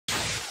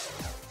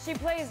She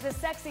plays the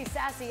sexy,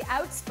 sassy,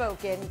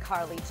 outspoken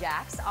Carly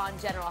Jacks on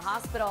General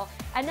Hospital.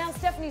 And now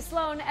Stephanie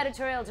Sloane,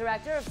 editorial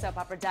director of Soap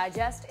Opera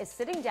Digest, is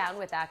sitting down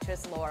with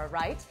actress Laura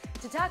Wright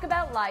to talk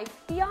about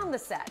life beyond the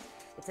set.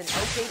 It's an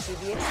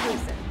OKTV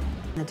exclusive.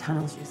 In the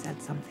tunnels, you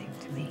said something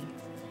to me,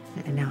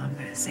 and now I'm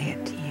going to say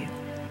it to you.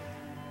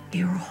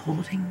 You were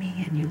holding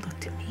me, and you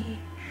looked at me,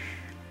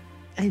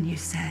 and you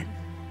said,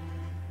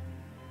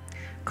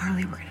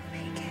 Carly, we're going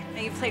to make it.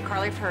 Now, you've played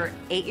Carly for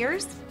 8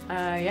 years?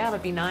 Yeah, it'll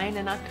be 9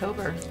 in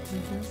October.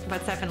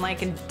 What's that been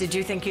like, and did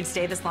you think you'd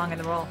stay this long in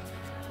the role?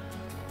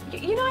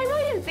 You know, I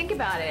really didn't think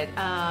about it.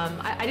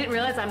 I didn't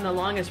realize I'm the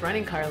longest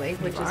running Carly,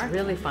 which is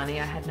really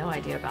funny. I had no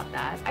idea about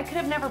that. I could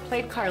have never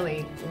played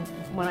Carly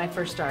when I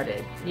first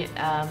started.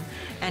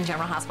 And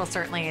General Hospital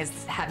certainly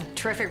has had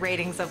terrific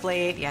ratings of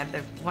late. You had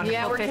the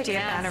wonderful 50th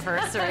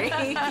anniversary.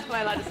 Am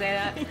I allowed to say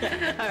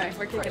that? All right,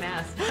 we're kicking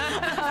ass.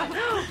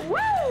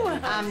 Woo!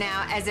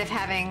 Now, as if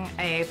having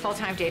a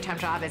full-time daytime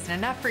job isn't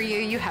enough for you,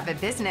 you have a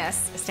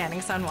business,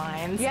 Standing Sun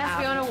Wines. Yes,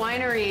 we own a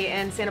winery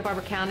in Santa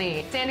Barbara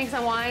County. Standing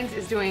Sun Wines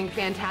is doing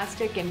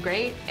fantastic and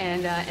great,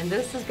 and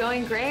this is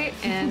going great,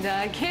 and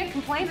can't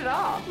complain at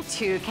all.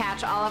 To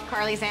catch all of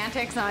Carly's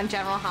antics on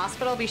General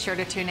Hospital, be sure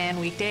to tune in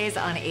weekdays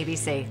on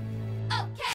ABC.